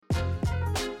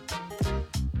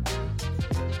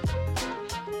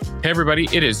Hey, everybody.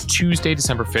 It is Tuesday,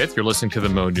 December 5th. You're listening to the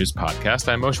Mo News Podcast.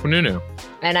 I'm Moshe Manunu.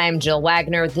 And I'm Jill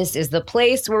Wagner. This is the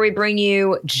place where we bring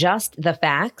you just the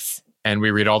facts. And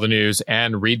we read all the news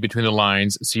and read between the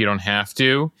lines so you don't have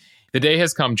to. The day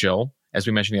has come, Jill. As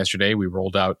we mentioned yesterday, we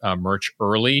rolled out merch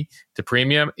early to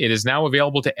premium. It is now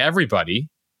available to everybody.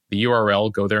 The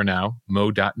URL, go there now,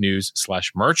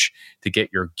 mo.news/merch to get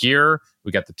your gear.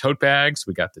 We got the tote bags,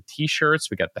 we got the t-shirts,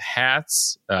 we got the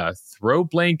hats, throw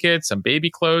blankets, some baby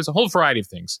clothes, a whole variety of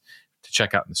things to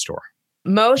check out in the store.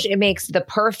 Moshe, it makes the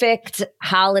perfect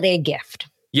holiday gift.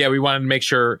 Yeah, we wanted to make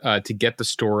sure to get the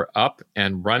store up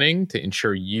and running to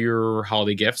ensure your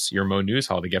holiday gifts, your Mo News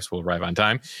holiday gifts will arrive on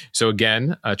time. So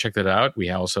again, check that out. We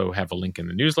also have a link in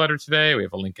the newsletter today. We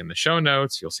have a link in the show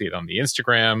notes. You'll see it on the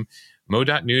Instagram,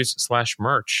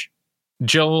 mo.news/merch.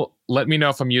 Jill, let me know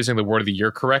if I'm using the word of the year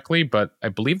correctly, but I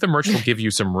believe the merch will give you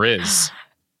some Rizz.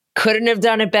 Couldn't have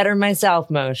done it better myself,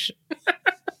 Moshe.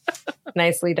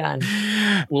 Nicely done.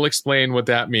 We'll explain what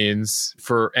that means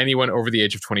for anyone over the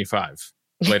age of 25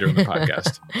 later in the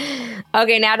podcast.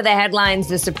 Okay, now to the headlines.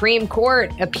 The Supreme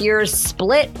Court appears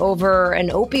split over an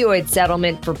opioid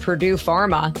settlement for Purdue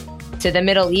Pharma. To the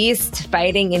Middle East,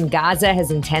 fighting in Gaza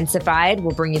has intensified.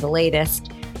 We'll bring you the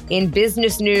latest. In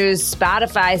business news,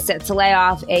 Spotify set to lay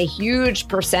off a huge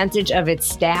percentage of its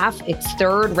staff, its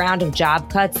third round of job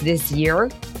cuts this year.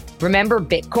 Remember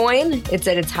Bitcoin? It's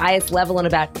at its highest level in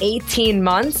about 18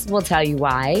 months. We'll tell you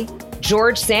why.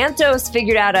 George Santos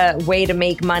figured out a way to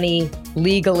make money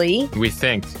legally. We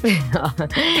think.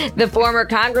 The former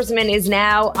congressman is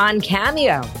now on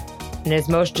Cameo. And as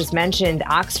Moshe just mentioned,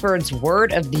 Oxford's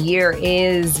word of the year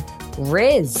is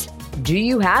Rizz. Do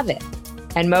you have it?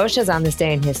 And Moshe is on this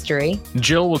day in history.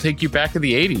 Jill will take you back to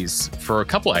the 80s for a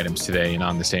couple items today and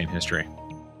on this day in history.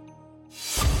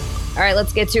 All right,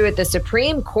 let's get to it. The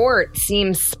Supreme Court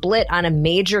seems split on a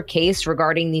major case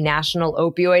regarding the national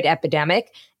opioid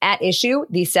epidemic. At issue,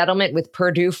 the settlement with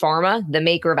Purdue Pharma, the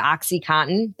maker of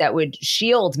OxyContin, that would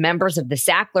shield members of the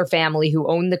Sackler family who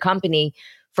own the company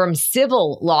from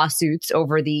civil lawsuits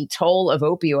over the toll of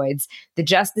opioids. The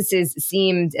justices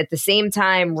seemed at the same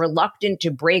time reluctant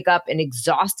to break up an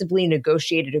exhaustively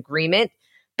negotiated agreement,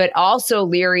 but also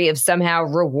leery of somehow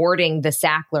rewarding the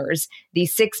Sacklers. The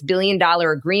 $6 billion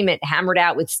agreement hammered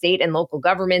out with state and local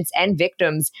governments and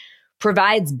victims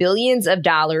provides billions of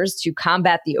dollars to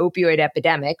combat the opioid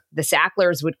epidemic. The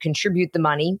Sacklers would contribute the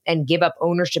money and give up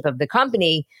ownership of the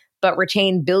company, but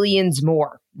retain billions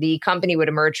more. The company would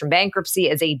emerge from bankruptcy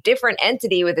as a different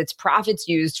entity with its profits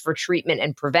used for treatment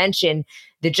and prevention.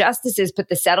 The justices put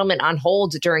the settlement on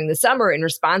hold during the summer in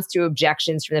response to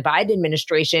objections from the Biden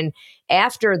administration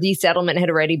after the settlement had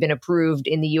already been approved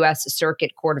in the U.S.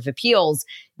 Circuit Court of Appeals.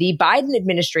 The Biden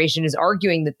administration is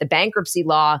arguing that the bankruptcy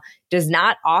law does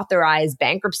not authorize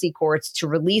bankruptcy courts to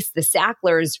release the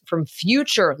Sacklers from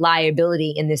future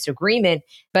liability in this agreement.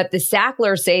 But the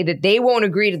Sacklers say that they won't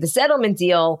agree to the settlement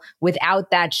deal without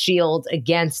that shield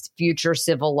against future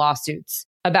civil lawsuits.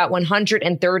 About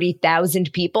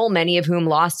 130,000 people, many of whom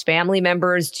lost family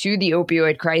members to the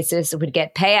opioid crisis, would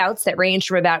get payouts that range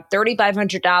from about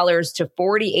 $3,500 to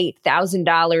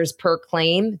 $48,000 per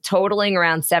claim, totaling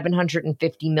around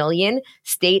 $750 million.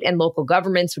 State and local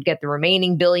governments would get the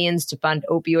remaining billions to fund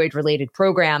opioid-related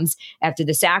programs. After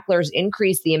the Sacklers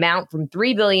increased the amount from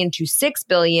 $3 billion to $6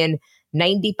 billion,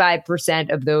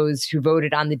 95% of those who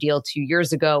voted on the deal 2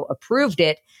 years ago approved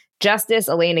it. Justice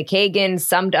Elena Kagan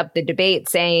summed up the debate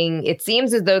saying, "It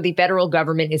seems as though the federal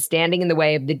government is standing in the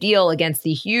way of the deal against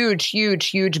the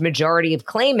huge majority of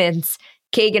claimants."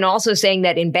 Kagan also saying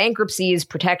that in bankruptcies,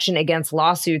 protection against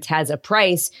lawsuits has a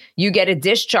price. You get a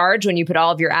discharge when you put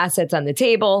all of your assets on the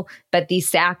table, but the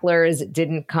Sacklers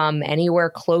didn't come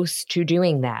anywhere close to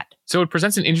doing that. So it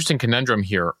presents an interesting conundrum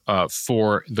here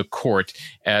for the court,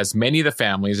 as many of the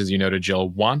families, as you noted, Jill,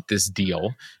 want this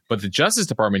deal, but the Justice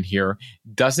Department here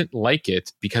doesn't like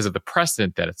it because of the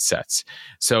precedent that it sets.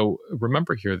 So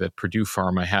remember here that Purdue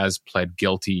Pharma has pled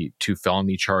guilty to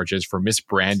felony charges for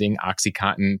misbranding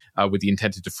OxyContin with the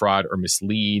intent to defraud or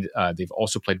mislead. They've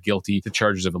also pled guilty to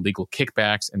charges of illegal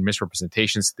kickbacks and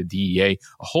misrepresentations to the DEA,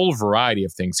 a whole variety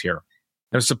of things here.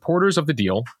 Now, supporters of the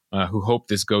deal who hope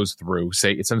this goes through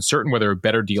say it's uncertain whether a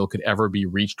better deal could ever be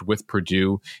reached with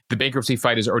Purdue. The bankruptcy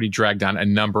fight has already dragged on a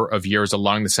number of years,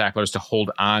 allowing the Sacklers to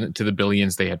hold on to the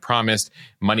billions they had promised,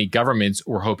 money governments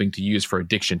were hoping to use for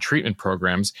addiction treatment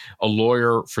programs. A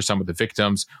lawyer for some of the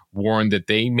victims warned that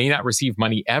they may not receive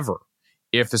money ever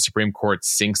if the Supreme Court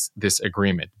sinks this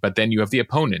agreement. But then you have the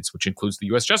opponents, which includes the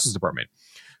U.S. Justice Department,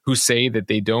 who say that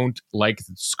they don't like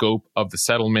the scope of the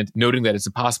settlement, noting that it's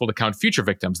impossible to count future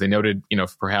victims. They noted,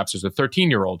 perhaps there's a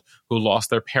 13-year-old who lost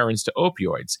their parents to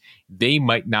opioids. They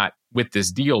might not, with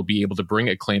this deal, be able to bring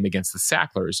a claim against the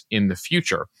Sacklers in the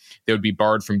future. They would be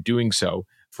barred from doing so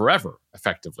forever,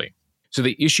 effectively. So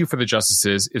the issue for the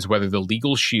justices is whether the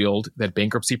legal shield that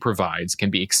bankruptcy provides can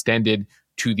be extended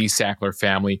to the Sackler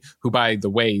family, who, by the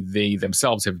way, they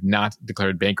themselves have not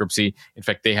declared bankruptcy. In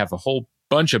fact, they have a whole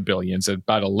bunch of billions,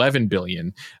 about 11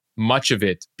 billion, much of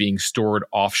it being stored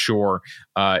offshore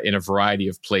in a variety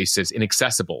of places,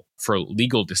 inaccessible for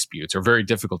legal disputes, or very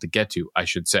difficult to get to, I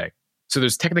should say. So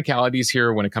there's technicalities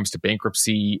here when it comes to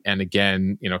bankruptcy. And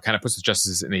again, kind of puts the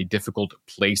justices in a difficult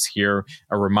place here.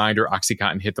 A reminder,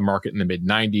 OxyContin hit the market in the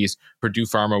mid-90s. Purdue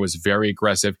Pharma was very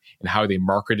aggressive in how they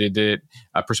marketed it,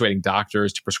 persuading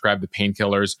doctors to prescribe the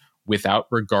painkillers without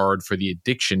regard for the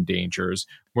addiction dangers.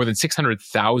 More than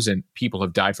 600,000 people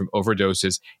have died from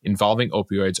overdoses involving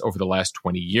opioids over the last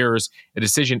 20 years. A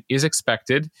decision is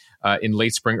expected in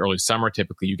late spring, early summer.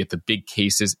 Typically, you get the big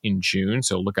cases in June,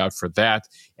 so look out for that.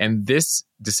 And this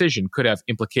decision could have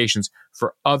implications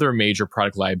for other major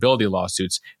product liability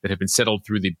lawsuits that have been settled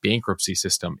through the bankruptcy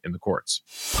system in the courts.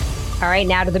 All right,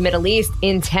 now to the Middle East.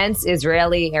 Intense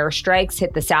Israeli airstrikes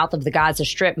hit the south of the Gaza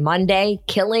Strip Monday,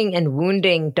 killing and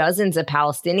wounding dozens of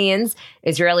Palestinians.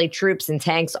 Israeli troops and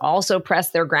tanks also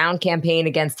pressed their ground campaign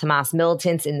against Hamas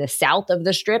militants in the south of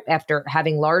the Strip after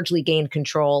having largely gained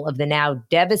control of the now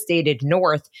devastated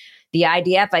north. The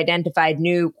IDF identified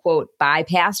new, quote,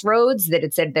 bypass roads that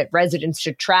it said that residents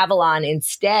should travel on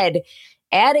instead,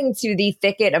 adding to the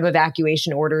thicket of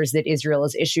evacuation orders that Israel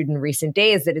has issued in recent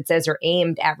days that it says are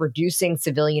aimed at reducing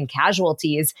civilian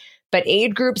casualties. But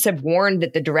aid groups have warned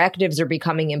that the directives are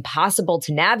becoming impossible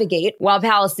to navigate, while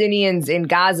Palestinians in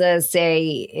Gaza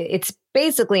say it's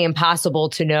basically impossible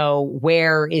to know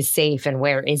where is safe and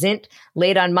where isn't.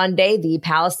 Late on Monday, the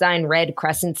Palestine Red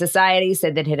Crescent Society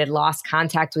said that it had lost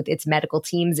contact with its medical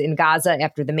teams in Gaza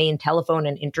after the main telephone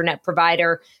and internet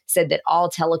provider said that all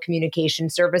telecommunication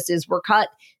services were cut.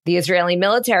 The Israeli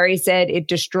military said it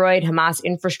destroyed Hamas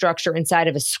infrastructure inside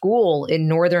of a school in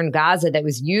northern Gaza that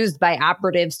was used by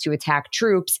operatives to attack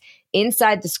troops.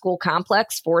 Inside the school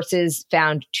complex, forces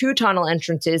found 2 tunnel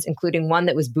entrances, including one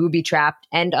that was booby-trapped,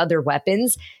 and other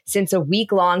weapons. Since a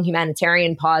week-long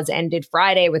humanitarian pause ended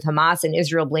Friday with Hamas and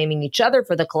Israel blaming each other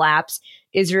for the collapse,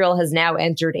 Israel has now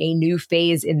entered a new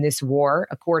phase in this war,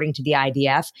 according to the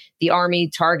IDF. The army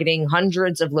targeting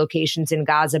hundreds of locations in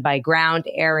Gaza by ground,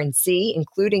 air, and sea,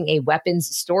 including a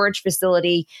weapons storage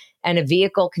facility and a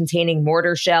vehicle containing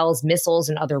mortar shells, missiles,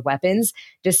 and other weapons.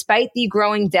 Despite the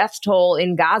growing death toll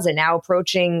in Gaza, now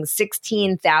approaching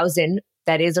 16,000,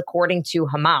 that is according to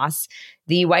Hamas,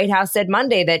 the White House said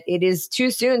Monday that it is too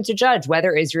soon to judge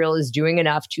whether Israel is doing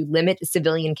enough to limit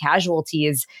civilian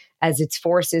casualties as its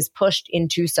forces pushed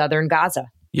into southern Gaza.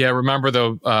 Yeah, remember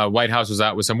the White House was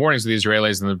out with some warnings to the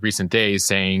Israelis in the recent days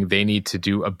saying they need to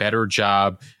do a better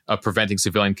job of preventing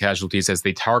civilian casualties as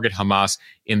they target Hamas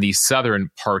in the southern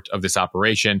part of this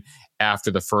operation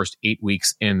after the first 8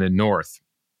 weeks in the north.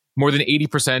 More than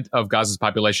 80% of Gaza's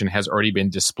population has already been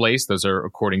displaced. Those are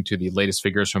according to the latest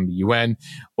figures from the UN.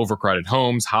 Overcrowded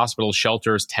homes, hospitals,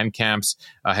 shelters, tent camps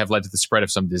have led to the spread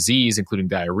of some disease, including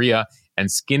diarrhea and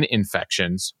skin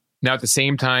infections. Now, at the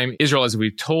same time, Israel, as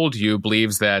we've told you,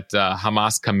 believes that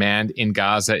Hamas command in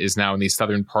Gaza is now in the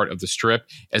southern part of the Strip,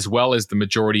 as well as the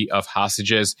majority of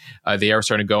hostages. They are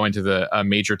starting to go into the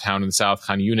major town in the south,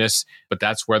 Khan Yunis, but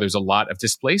that's where there's a lot of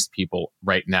displaced people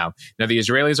right now. Now, the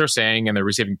Israelis are saying, and they're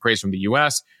receiving praise from the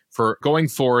U.S., for going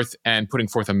forth and putting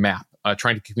forth a map,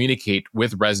 trying to communicate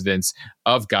with residents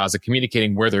of Gaza,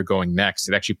 communicating where they're going next.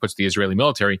 It actually puts the Israeli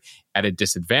military at a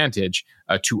disadvantage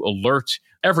to alert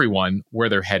everyone where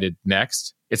they're headed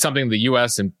next. It's something the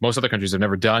U.S. and most other countries have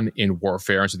never done in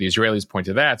warfare. And so the Israelis point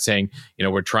to that, saying,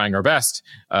 we're trying our best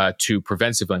to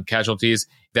prevent civilian casualties.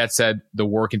 That said, the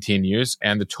war continues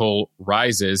and the toll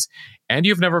rises. And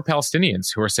you have a number of Palestinians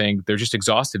who are saying they're just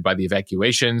exhausted by the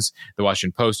evacuations. The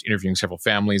Washington Post interviewing several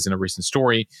families in a recent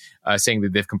story, saying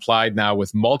that they've complied now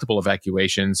with multiple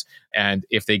evacuations. And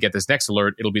if they get this next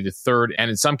alert, it'll be the third, and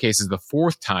in some cases, the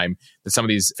fourth time that some of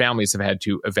these families have had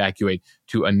to evacuate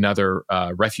to another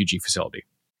refugee facility.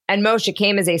 And Moshe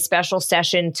came as a special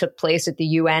session took place at the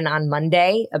UN on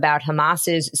Monday about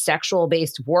Hamas's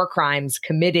sexual-based war crimes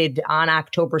committed on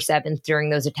October 7th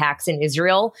during those attacks in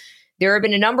Israel. There have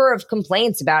been a number of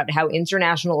complaints about how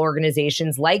international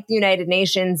organizations like the United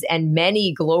Nations and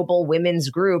many global women's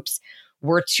groups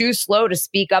were too slow to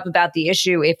speak up about the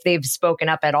issue if they've spoken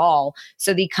up at all.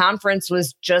 So the conference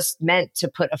was just meant to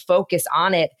put a focus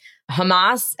on it.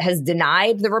 Hamas has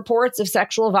denied the reports of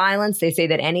sexual violence. They say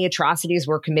that any atrocities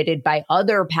were committed by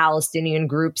other Palestinian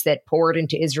groups that poured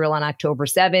into Israel on October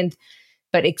 7th.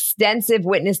 But extensive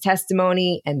witness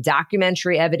testimony and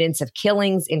documentary evidence of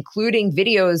killings, including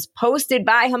videos posted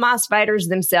by Hamas fighters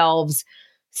themselves,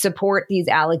 support these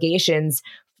allegations.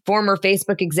 Former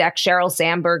Facebook exec Sheryl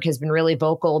Sandberg has been really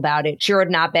vocal about it. She wrote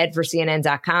an op-ed for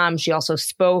CNN.com. She also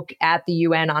spoke at the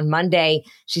UN on Monday.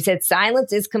 She said,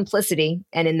 silence is complicity,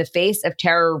 and in the face of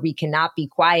terror, we cannot be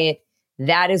quiet.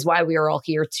 That is why we are all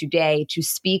here today to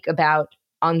speak about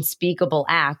unspeakable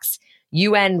acts.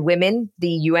 UN Women, the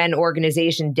UN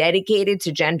organization dedicated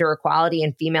to gender equality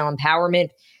and female empowerment,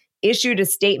 issued a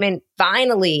statement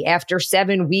finally after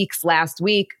 7 weeks last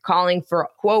week calling for,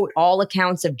 quote, all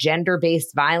accounts of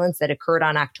gender-based violence that occurred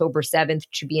on October 7th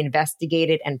to be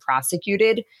investigated and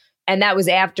prosecuted. And that was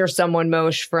after someone,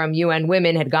 Moshe, from UN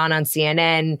Women had gone on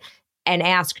CNN and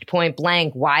asked point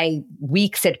blank why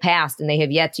weeks had passed and they have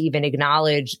yet to even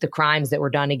acknowledge the crimes that were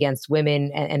done against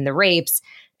women and the rapes.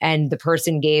 And the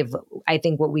person gave, I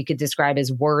think, what we could describe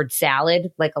as word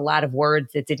salad, like a lot of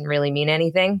words that didn't really mean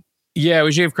anything. Yeah,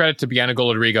 we should give credit to Bianca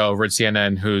Goldrigo over at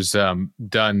CNN, who's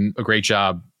done a great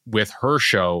job with her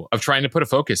show of trying to put a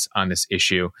focus on this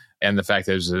issue and the fact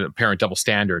that there's an apparent double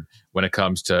standard when it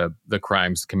comes to the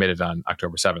crimes committed on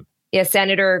October 7th. Yeah,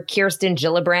 Senator Kirsten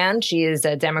Gillibrand, she is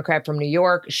a Democrat from New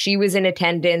York. She was in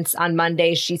attendance on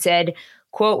Monday. She said,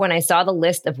 quote, when I saw the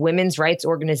list of women's rights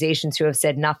organizations who have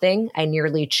said nothing, I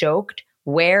nearly choked.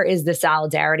 Where is the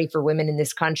solidarity for women in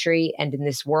this country and in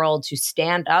this world to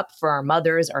stand up for our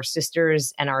mothers, our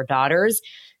sisters, and our daughters?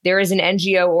 There is an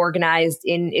NGO organized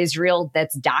in Israel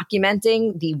that's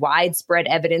documenting the widespread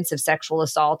evidence of sexual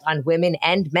assault on women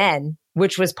and men,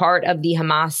 which was part of the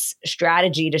Hamas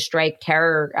strategy to strike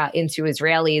terror into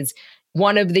Israelis.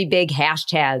 One of the big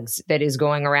hashtags that is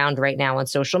going around right now on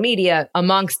social media,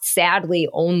 amongst sadly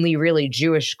only really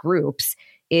Jewish groups,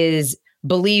 is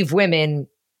believe women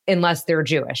unless they're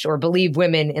Jewish or believe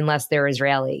women unless they're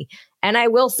Israeli. And I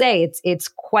will say it's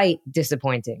quite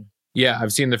disappointing. Yeah,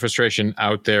 I've seen the frustration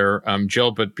out there,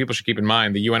 Jill, but people should keep in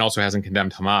mind the UN also hasn't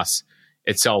condemned Hamas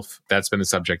itself. That's been the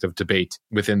subject of debate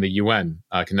within the UN,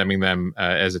 condemning them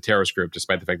as a terrorist group,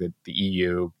 despite the fact that the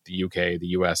EU, the UK, the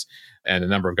US, and a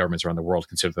number of governments around the world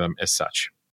consider them as such.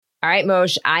 All right,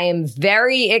 Moshe, I am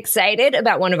very excited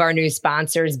about one of our new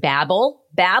sponsors, Babbel.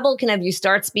 Babbel can have you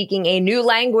start speaking a new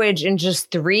language in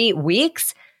just 3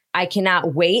 weeks. I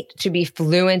cannot wait to be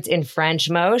fluent in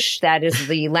French, Moshe. That is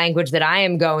the language that I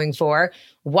am going for.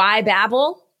 Why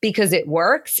Babbel? Because it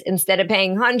works. Instead of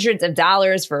paying hundreds of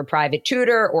dollars for a private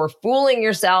tutor or fooling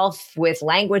yourself with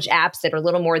language apps that are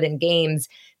little more than games,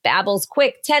 Babbel's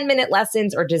quick 10-minute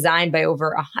lessons are designed by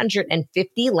over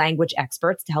 150 language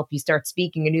experts to help you start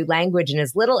speaking a new language in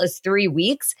as little as 3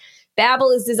 weeks.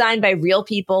 Babbel is designed by real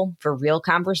people for real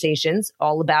conversations.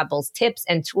 All of Babbel's tips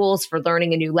and tools for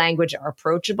learning a new language are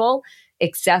approachable,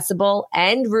 accessible,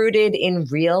 and rooted in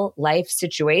real life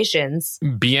situations.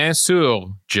 Bien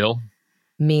sûr, Jill.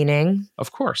 Meaning?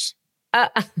 Of course. Well,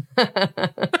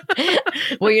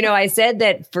 I said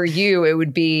that for you, it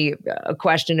would be a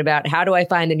question about how do I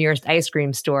find the nearest ice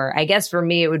cream store? I guess for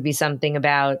me, it would be something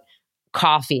about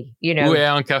coffee, Oui,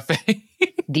 un café.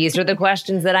 These are the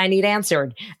questions that I need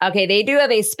answered. Okay, they do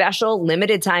have a special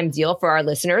limited time deal for our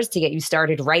listeners to get you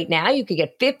started right now. You could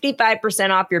get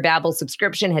 55% off your Babbel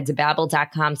subscription. Head to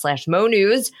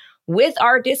babbel.com/MoNews. With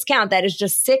our discount, that is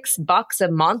just $6 a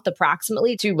month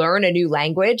approximately to learn a new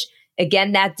language.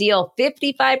 Again, that deal,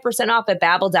 55% off at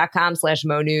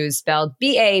babbel.com/MoNews, spelled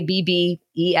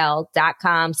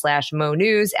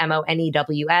BABBEL.com/MoNews,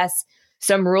 MONEWS.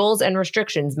 Some rules and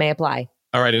restrictions may apply.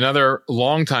 All right, another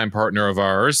longtime partner of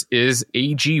ours is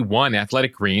AG1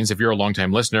 Athletic Greens. If you're a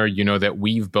longtime listener, you know that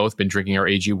we've both been drinking our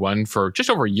AG1 for just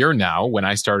over a year now. When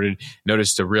I started,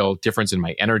 noticed a real difference in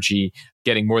my energy,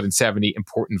 getting more than 70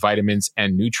 important vitamins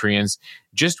and nutrients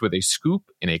just with a scoop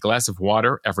in a glass of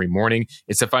water every morning.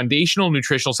 It's a foundational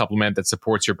nutritional supplement that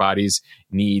supports your body's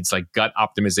needs like gut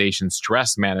optimization,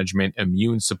 stress management,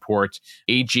 immune support.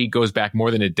 AG goes back more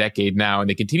than a decade now, and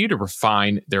they continue to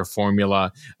refine their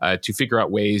formula to figure out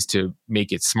ways to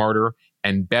make it smarter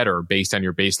and better based on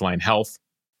your baseline health.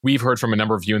 We've heard from a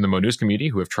number of you in the Mo News community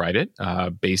who have tried it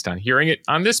based on hearing it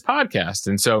on this podcast.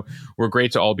 And so we're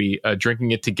great to all be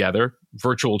drinking it together,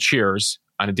 virtual cheers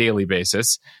on a daily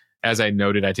basis. As I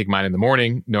noted, I take mine in the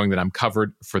morning, knowing that I'm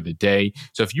covered for the day.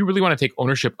 So if you really want to take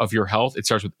ownership of your health, it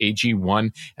starts with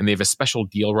AG1, and they have a special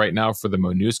deal right now for the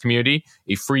Mo News community,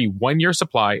 a free 1-year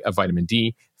supply of vitamin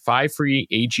D, 5 free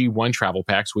AG1 travel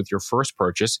packs with your first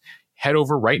purchase. Head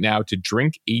over right now to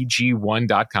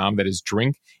drinkag1.com. That is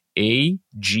drinkag1.com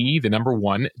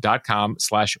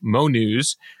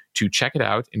drinkag1.com/MoNews to check it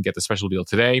out and get the special deal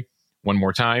today. One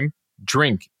more time,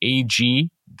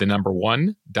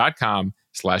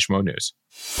 drinkag1.com/MoNews.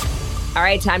 All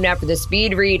right, time now for the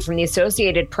speed read from the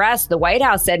Associated Press. The White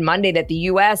House said Monday that the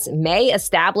U.S. may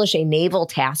establish a naval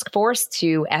task force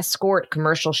to escort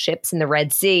commercial ships in the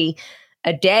Red Sea,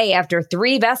 a day after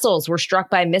 3 vessels were struck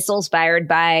by missiles fired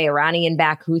by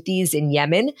Iranian-backed Houthis in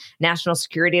Yemen. National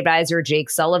Security Advisor Jake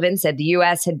Sullivan said the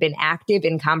U.S. had been active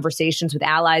in conversations with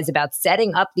allies about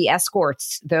setting up the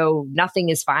escorts, though nothing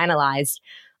is finalized.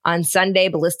 On Sunday,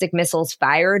 ballistic missiles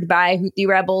fired by Houthi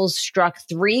rebels struck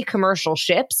 3 commercial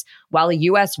ships, while a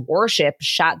U.S. warship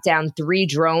shot down 3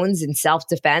 drones in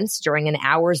self-defense during an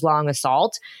hours-long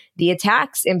assault. The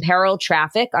attacks imperiled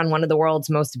traffic on one of the world's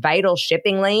most vital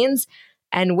shipping lanes,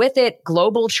 and with it,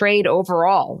 global trade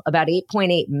overall. About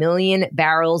 8.8 million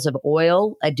barrels of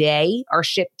oil a day are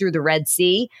shipped through the Red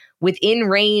Sea within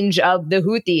range of the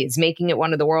Houthis, making it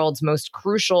one of the world's most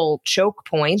crucial choke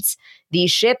points.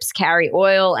 These ships carry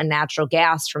oil and natural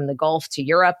gas from the Gulf to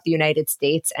Europe, the United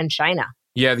States, and China.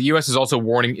 Yeah, the U.S. is also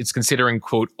warning it's considering,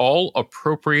 quote, all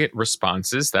appropriate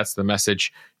responses. That's the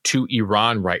message to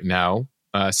Iran right now.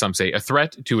 Some say a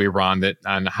threat to Iran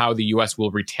on how the U.S.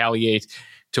 will retaliate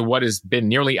to what has been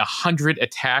nearly 100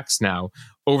 attacks now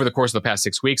over the course of the past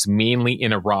 6 weeks, mainly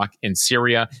in Iraq and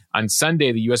Syria. On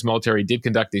Sunday, the U.S. military did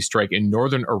conduct a strike in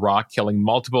northern Iraq, killing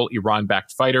multiple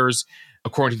Iran-backed fighters.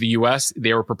 According to the U.S.,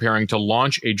 they were preparing to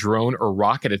launch a drone or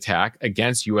rocket attack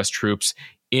against U.S. troops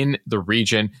in the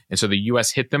region. And so the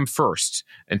U.S. hit them first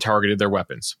and targeted their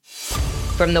weapons.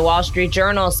 From the Wall Street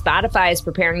Journal, Spotify is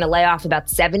preparing to lay off about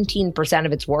 17%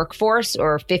 of its workforce,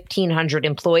 or 1,500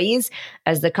 employees,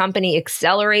 as the company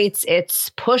accelerates its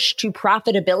push to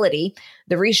profitability.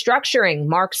 The restructuring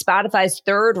marks Spotify's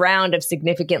 3rd round of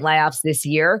significant layoffs this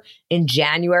year. In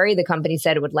January, the company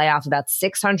said it would lay off about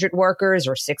 600 workers,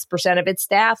 or 6% of its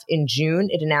staff. In June,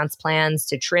 it announced plans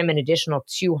to trim an additional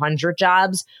 200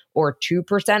 jobs, or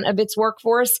 2% of its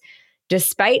workforce.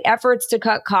 Despite efforts to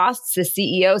cut costs, the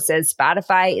CEO says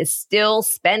Spotify is still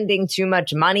spending too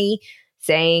much money,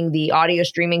 saying the audio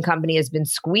streaming company has been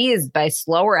squeezed by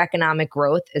slower economic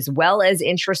growth, as well as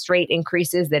interest rate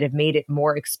increases that have made it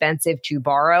more expensive to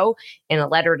borrow. In a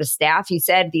letter to staff, he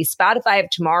said the Spotify of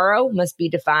tomorrow must be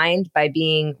defined by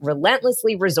being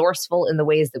relentlessly resourceful in the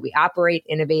ways that we operate,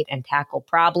 innovate, and tackle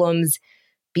problems.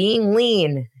 Being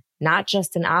lean, not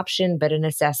just an option, but a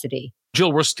necessity.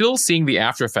 Jill, we're still seeing the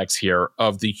after effects here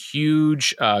of the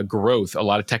huge growth a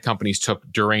lot of tech companies took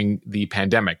during the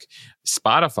pandemic.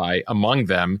 Spotify, among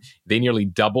them, they nearly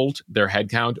doubled their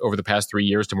headcount over the past 3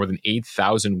 years to more than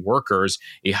 8,000 workers,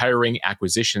 a hiring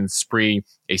acquisition spree,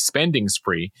 a spending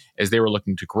spree, as they were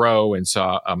looking to grow and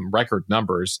saw record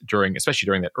numbers especially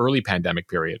during that early pandemic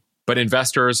period. But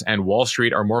investors and Wall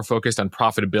Street are more focused on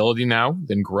profitability now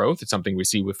than growth. It's something we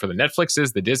see for the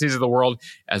Netflixes, the Disneys of the world,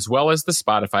 as well as the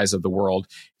Spotifys of the world.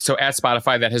 So at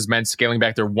Spotify, that has meant scaling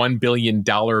back their $1 billion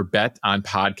bet on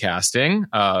podcasting.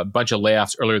 A bunch of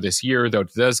layoffs earlier this year, though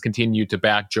it does continue to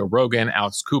back Joe Rogan,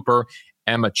 Alex Cooper,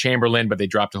 Emma Chamberlain, but they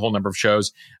dropped a whole number of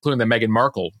shows, including the Meghan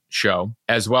Markle show,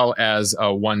 as well as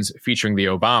ones featuring the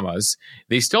Obamas.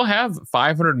 They still have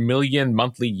 500 million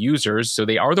monthly users, so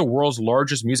they are the world's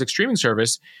largest music streaming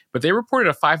service, but they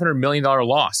reported a $500 million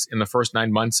loss in the first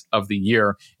 9 months of the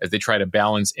year as they try to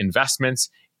balance investments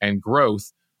and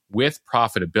growth with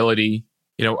profitability.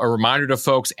 You know, a reminder to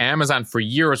folks, Amazon for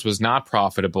years was not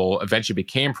profitable, eventually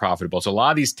became profitable. So a lot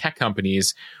of these tech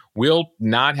companies will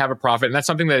not have a profit. And that's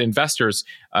something that investors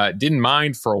didn't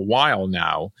mind for a while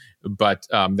now, but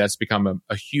that's become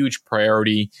a huge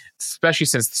priority, especially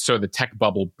since the tech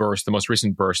bubble burst, the most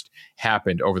recent burst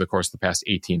happened over the course of the past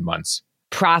 18 months.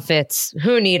 Profits.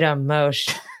 Who need them,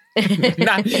 Moshe?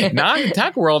 not in the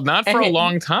tech world, not for a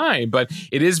long time, but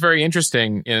it is very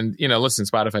interesting. And, listen,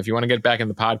 Spotify, if you want to get back in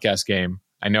the podcast game,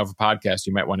 I know of a podcast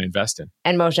you might want to invest in.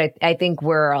 And Moshe, I think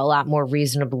we're a lot more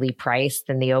reasonably priced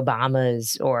than the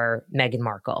Obamas or Meghan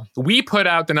Markle. We put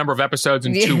out the number of episodes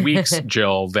in 2 weeks,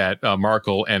 Jill, that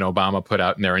Markle and Obama put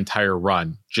out in their entire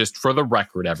run, just for the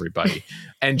record, everybody.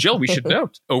 And Jill, we should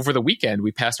note, over the weekend,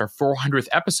 we passed our 400th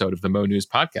episode of the Mo News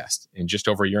podcast in just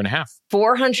over a year and a half.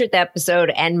 400th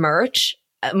episode and merch.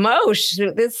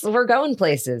 Moshe, we're going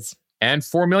places. And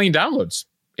 4 million downloads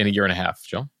in a year and a half,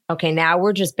 Jill. Okay, now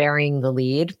we're just burying the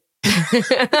lead.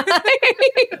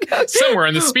 Somewhere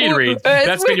in the speed read.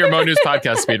 That's been your Mo News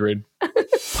podcast speed read.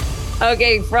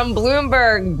 Okay, from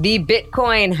Bloomberg, the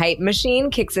Bitcoin hype machine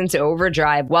kicks into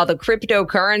overdrive while the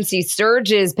cryptocurrency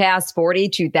surges past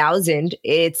 42,000.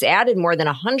 It's added more than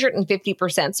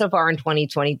 150% so far in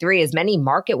 2023, as many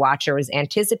market watchers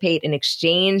anticipate an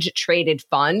exchange-traded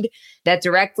fund that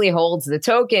directly holds the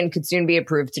token could soon be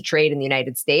approved to trade in the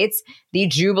United States. The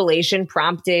jubilation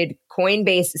prompted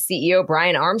Coinbase CEO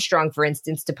Brian Armstrong, for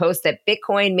instance, to post that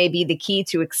Bitcoin may be the key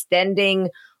to extending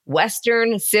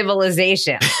Western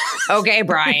civilization. Okay,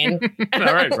 Brian. All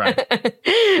right, Brian.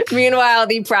 Meanwhile,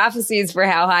 the prophecies for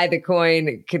how high the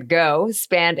coin could go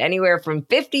spanned anywhere from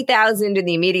 50,000 in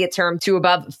the immediate term to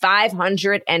above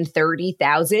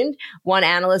 530,000. One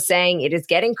analyst saying it is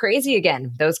getting crazy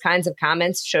again. Those kinds of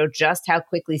comments show just how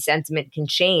quickly sentiment can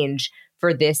change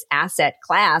for this asset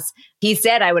class. He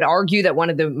said, I would argue that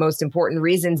one of the most important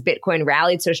reasons Bitcoin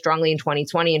rallied so strongly in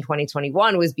 2020 and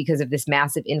 2021 was because of this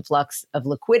massive influx of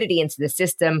liquidity into the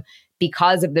system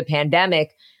because of the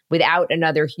pandemic. Without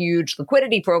another huge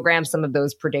liquidity program, some of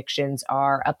those predictions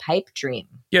are a pipe dream.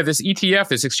 Yeah, this ETF,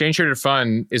 this exchange traded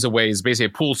fund, is basically a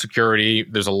pool security.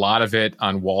 There's a lot of it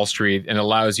on Wall Street and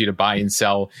allows you to buy and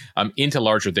sell into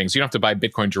larger things. You don't have to buy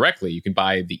Bitcoin directly. You can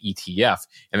buy the ETF.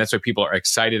 And that's why people are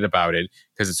excited about it,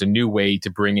 because it's a new way to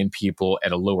bring in people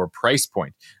at a lower price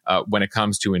point when it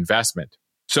comes to investment.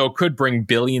 So it could bring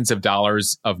billions of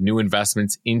dollars of new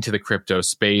investments into the crypto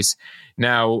space.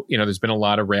 Now, there's been a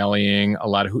lot of rallying, a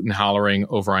lot of hoot and hollering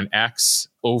over on X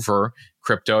over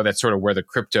crypto. That's sort of where the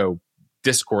crypto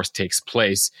discourse takes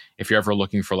place. If you're ever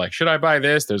looking for should I buy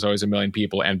this? There's always a million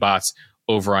people and bots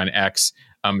over on X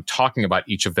talking about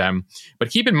each of them.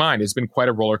 But keep in mind, it's been quite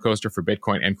a roller coaster for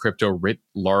Bitcoin and crypto writ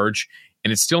large.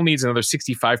 And it still needs another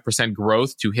 65%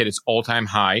 growth to hit its all-time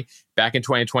high. Back in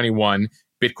 2021,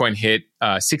 Bitcoin hit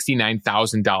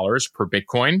 $69,000 per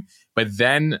Bitcoin, but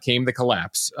then came the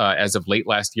collapse as of late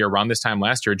last year. Around this time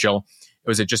last year, Jill, it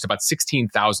was at just about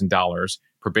 $16,000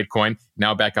 per Bitcoin,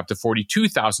 now back up to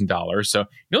 $42,000. So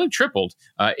nearly tripled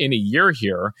in a year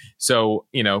here. So,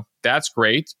 that's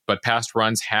great, but past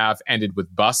runs have ended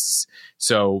with busts.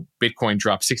 So Bitcoin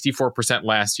dropped 64%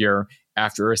 last year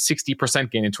after a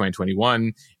 60% gain in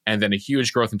 2021, and then a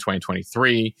huge growth in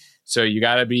 2023. So you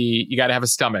got to have a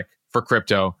stomach for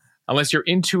crypto, unless you're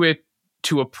into it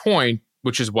to a point,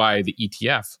 which is why the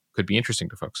ETF could be interesting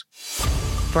to folks.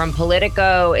 From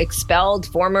Politico, expelled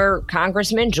former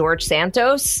Congressman George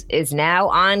Santos is now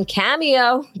on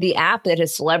Cameo, the app that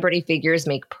has celebrity figures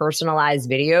make personalized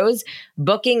videos.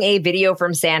 Booking a video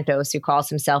from Santos, who calls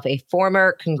himself a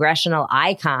former congressional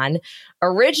icon,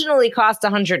 originally cost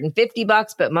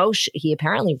 $150, but Moshe, he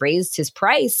apparently raised his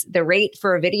price. The rate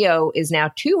for a video is now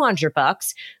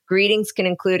 $200. Greetings can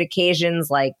include occasions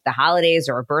like the holidays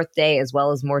or a birthday, as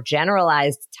well as more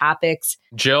generalized topics.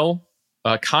 Jill,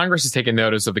 Congress has taken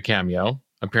notice of the Cameo.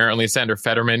 Apparently, Senator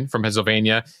Fetterman from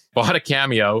Pennsylvania bought a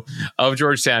Cameo of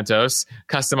George Santos,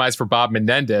 customized for Bob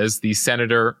Menendez, the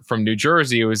senator from New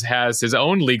Jersey, who has his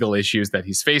own legal issues that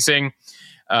he's facing.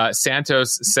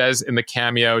 Santos says in the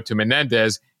Cameo to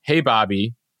Menendez, "Hey,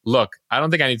 Bobby, look, I don't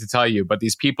think I need to tell you, but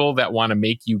these people that want to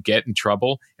make you get in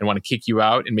trouble and want to kick you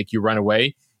out and make you run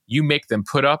away, you make them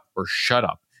put up or shut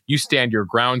up. You stand your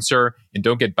ground, sir, and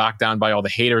don't get bogged down by all the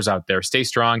haters out there. Stay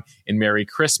strong and Merry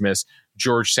Christmas,"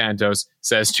 George Santos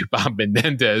says to Bob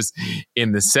Menendez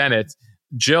in the Senate.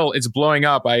 Jill, it's blowing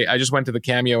up. I just went to the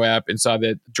Cameo app and saw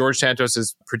that George Santos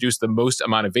has produced the most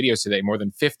amount of videos today, more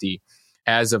than 50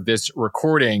 as of this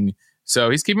recording. So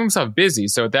he's keeping himself busy.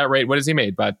 So at that rate, what has he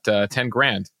made? About 10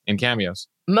 grand in cameos.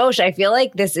 Moshe, I feel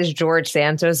like this is George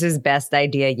Santos's best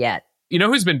idea yet. You know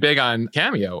who's been big on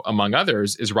Cameo, among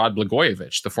others, is Rod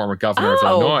Blagojevich, the former governor of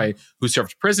Illinois, who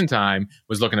served prison time,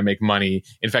 was looking to make money.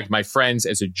 In fact, my friends,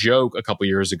 as a joke a couple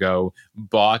years ago,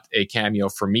 bought a Cameo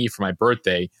for me for my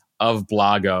birthday of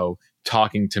Blago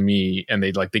talking to me, and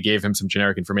they gave him some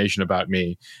generic information about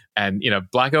me. And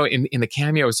Blago in the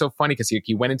Cameo is so funny because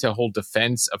he went into a whole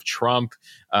defense of Trump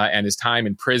and his time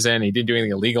in prison. He didn't do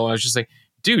anything illegal, and I was just like,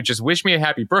 dude, just wish me a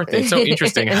happy birthday. It's so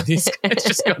interesting how these guys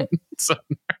just go.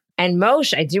 And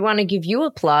Moshe, I do want to give you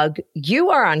a plug. You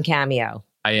are on Cameo.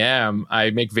 I am. I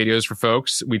make videos for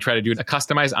folks. We try to do a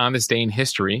customized On This Day in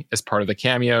History as part of the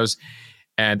Cameos.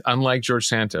 And unlike George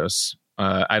Santos,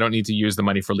 I don't need to use the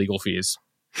money for legal fees.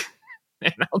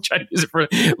 And I'll try to use it for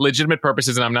legitimate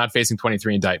purposes, and I'm not facing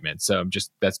 23 indictments. So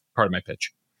that's part of my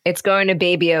pitch. It's going to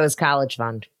Baby O's college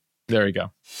fund. There you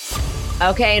go.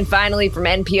 Okay, and finally from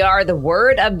NPR, the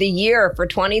word of the year for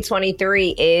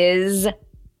 2023 is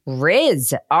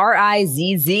Rizz,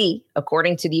 R-I-Z-Z,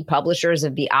 according to the publishers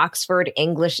of the Oxford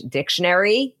English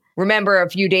Dictionary. Remember, a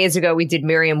few days ago, we did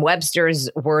Merriam-Webster's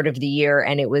word of the year,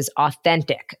 and it was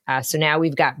authentic. So now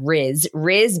we've got Rizz.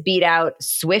 Rizz beat out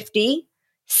swifty,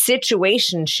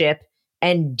 situationship,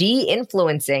 and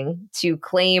de-influencing to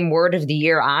claim word of the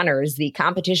year honors. The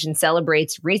competition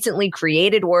celebrates recently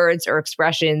created words or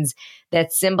expressions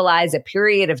that symbolize a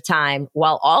period of time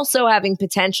while also having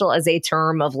potential as a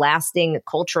term of lasting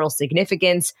cultural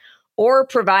significance or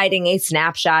providing a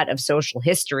snapshot of social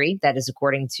history. That is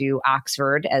according to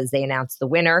Oxford as they announced the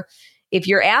winner. If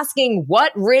you're asking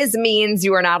what Rizz means,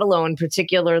 you are not alone,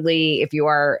 particularly if you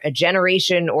are a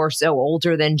generation or so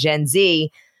older than Gen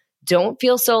Z. Don't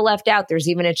feel so left out. There's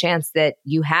even a chance that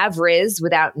you have Rizz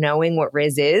without knowing what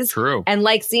Rizz is. True. And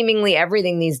like seemingly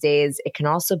everything these days, it can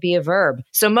also be a verb.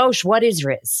 So Moshe, what is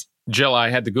Rizz? Jill, I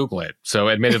had to Google it. So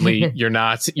admittedly, you're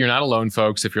not alone,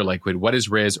 folks. If you're like, wait, what is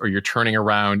Rizz? Or you're turning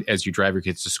around as you drive your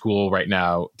kids to school right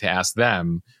now to ask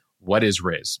them, what is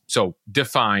Rizz? So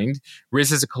defined,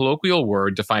 Rizz is a colloquial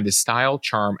word defined as style,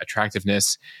 charm,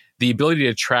 attractiveness, the ability to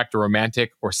attract a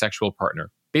romantic or sexual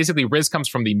partner. Basically, Rizz comes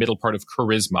from the middle part of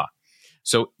charisma.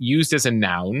 So used as a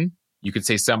noun, you could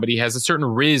say somebody has a certain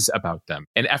Rizz about them,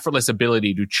 an effortless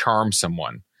ability to charm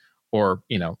someone. Or,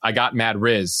 I got mad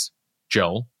Rizz,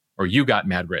 Jill, or you got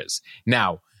mad Rizz.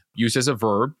 Now, used as a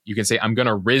verb, you can say, I'm going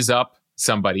to Rizz up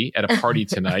somebody at a party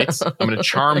tonight. I'm going to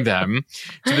charm them.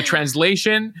 So the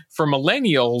translation for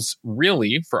millennials,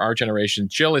 really, for our generation,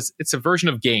 Jill, it's a version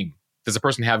of game. Does a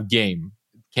person have game?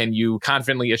 Can you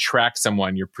confidently attract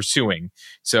someone you're pursuing?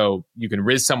 So you can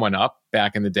Rizz someone up.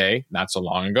 Back in the day, not so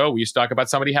long ago, we used to talk about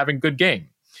somebody having good game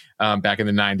back in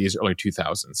the 90s, early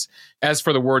 2000s. As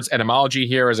for the word's etymology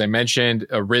here, as I mentioned,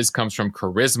 Rizz comes from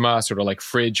charisma, sort of like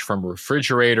fridge from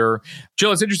refrigerator.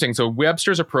 Jill, it's interesting. So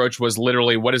Webster's approach was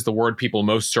literally, what is the word people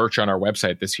most search on our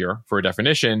website this year for a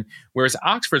definition? Whereas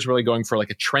Oxford's really going for like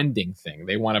a trending thing.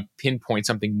 They want to pinpoint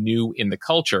something new in the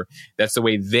culture. That's the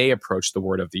way they approach the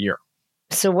word of the year.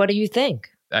 So what do you think?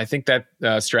 I think that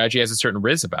strategy has a certain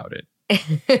Rizz about it.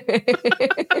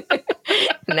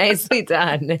 Nicely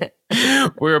done.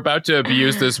 We're about to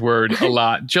abuse this word a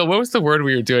lot. Jill, what was the word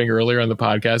we were doing earlier on the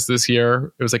podcast this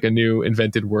year? It was like a new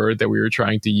invented word that we were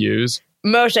trying to use.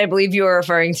 Moshe, I believe you were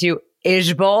referring to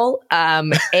Ishbol,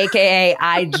 aka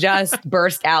I just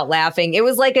burst out laughing. It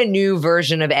was like a new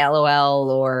version of LOL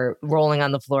or rolling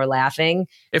on the floor laughing.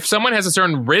 If someone has a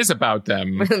certain Rizz about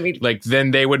them,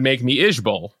 then they would make me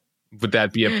Ishbol. Would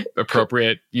that be an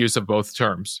appropriate use of both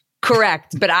terms?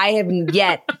 Correct. But I have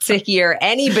yet to hear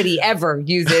anybody ever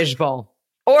use Ishbol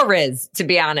or Rizz, to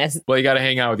be honest. Well, you got to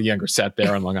hang out with the younger set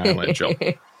there on Long Island, Jill.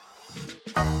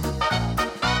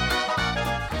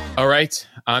 All right.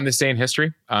 On this day in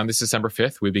history, on this December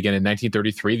 5th, we begin in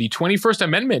 1933. The 21st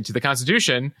Amendment to the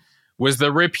Constitution was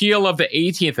the repeal of the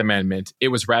 18th Amendment. It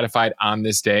was ratified on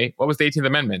this day. What was the 18th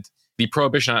Amendment? The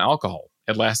prohibition on alcohol.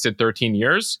 It lasted 13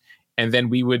 years. And then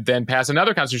we would then pass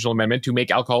another constitutional amendment to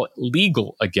make alcohol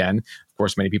legal again. Of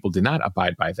course, many people did not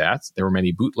abide by that. There were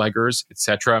many bootleggers,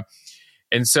 etc.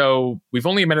 And so we've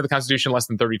only amended the Constitution less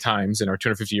than 30 times in our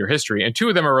 250-year history. And two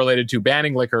of them are related to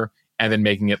banning liquor and then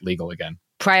making it legal again.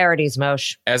 Priorities,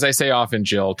 Moshe. As I say often,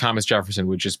 Jill, Thomas Jefferson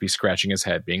would just be scratching his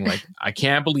head, being like, I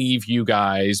can't believe you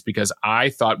guys, because I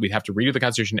thought we'd have to redo the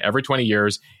Constitution every 20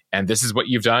 years. And this is what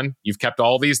you've done. You've kept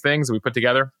all these things that we put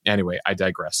together. Anyway, I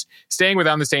digress. Staying with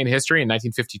On This Day in History, in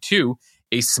 1952,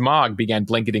 a smog began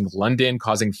blanketing London,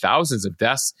 causing thousands of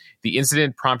deaths. The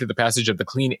incident prompted the passage of the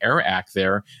Clean Air Act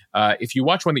there. If you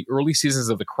watch one of the early seasons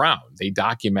of The Crown, they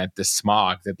document the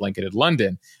smog that blanketed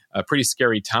London. A pretty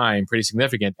scary time, pretty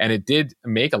significant. And it did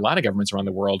make a lot of governments around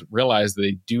the world realize that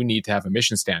they do need to have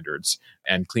emission standards,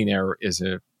 and clean air is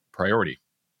a priority.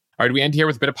 All right, we end here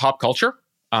with a bit of pop culture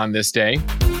on this day.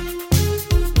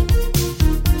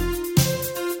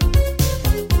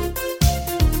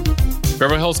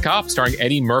 Beverly Hills Cop, starring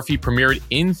Eddie Murphy, premiered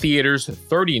in theaters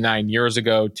 39 years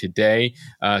ago today.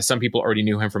 Some people already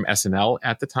knew him from SNL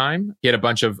at the time. He had a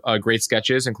bunch of great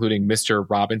sketches, including Mr.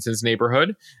 Robinson's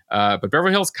Neighborhood. But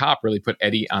Beverly Hills Cop really put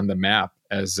Eddie on the map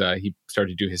as he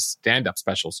started to do his stand-up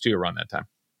specials, too, around that time.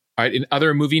 All right, in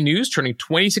other movie news, turning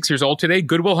 26 years old today,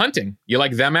 Good Will Hunting. You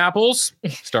like them apples?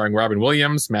 Starring Robin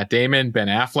Williams, Matt Damon, Ben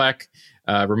Affleck.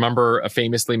 Remember,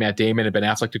 famously, Matt Damon and Ben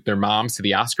Affleck took their moms to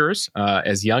the Oscars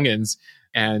as youngins.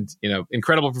 And,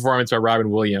 incredible performance by Robin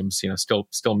Williams.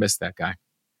 Still miss that guy.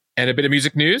 And a bit of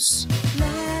music news.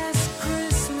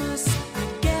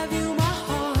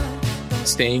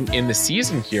 Staying in the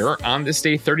season here, on this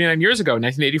day 39 years ago,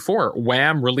 1984,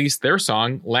 Wham! Released their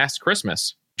song, Last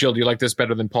Christmas. Jill, do you like this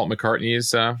better than Paul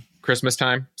McCartney's Christmas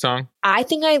Time song? I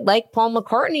think I like Paul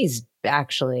McCartney's,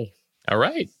 actually. All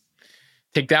right.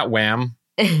 Take that, Wham!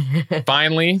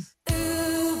 Finally,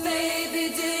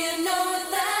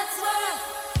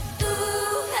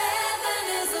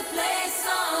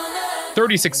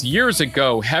 36 years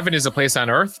ago, Heaven is a Place on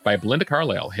Earth by Belinda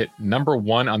Carlisle hit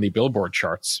 #1 on the Billboard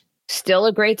charts. Still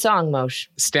a great song, Moshe.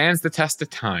 Stands the test of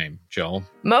time, Jill.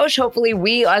 Moshe, hopefully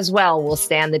we as well will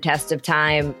stand the test of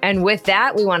time. And with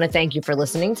that, we want to thank you for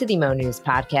listening to the Mo News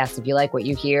podcast. If you like what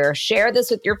you hear, share this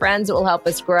with your friends. It will help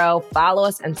us grow. Follow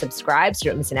us and subscribe so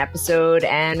you don't miss an episode,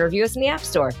 and review us in the App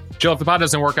Store. Jill, if the pod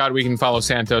doesn't work out, we can follow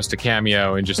Santos to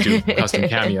Cameo and just do custom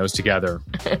cameos together.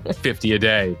 50 a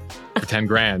day for 10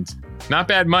 grand. Not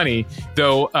bad money,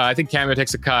 though. I think Cameo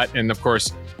takes a cut. And of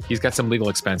course, he's got some legal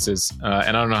expenses. And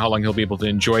I don't know how long he'll be able to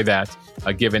enjoy that,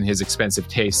 given his expensive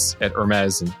tastes at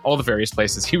Hermes and all the various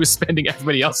places he was spending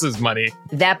everybody else's money.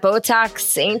 That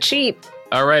Botox ain't cheap.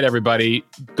 All right, everybody.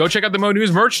 Go check out the Mo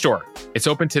News merch store. It's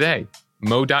open today.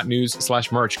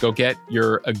 mo.news/merch. Go get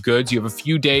your goods. You have a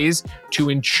few days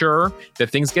to ensure that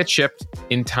things get shipped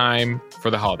in time for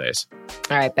the holidays.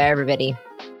 All right. Bye, everybody.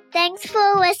 Thanks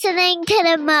for listening to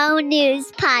the Mo News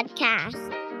podcast.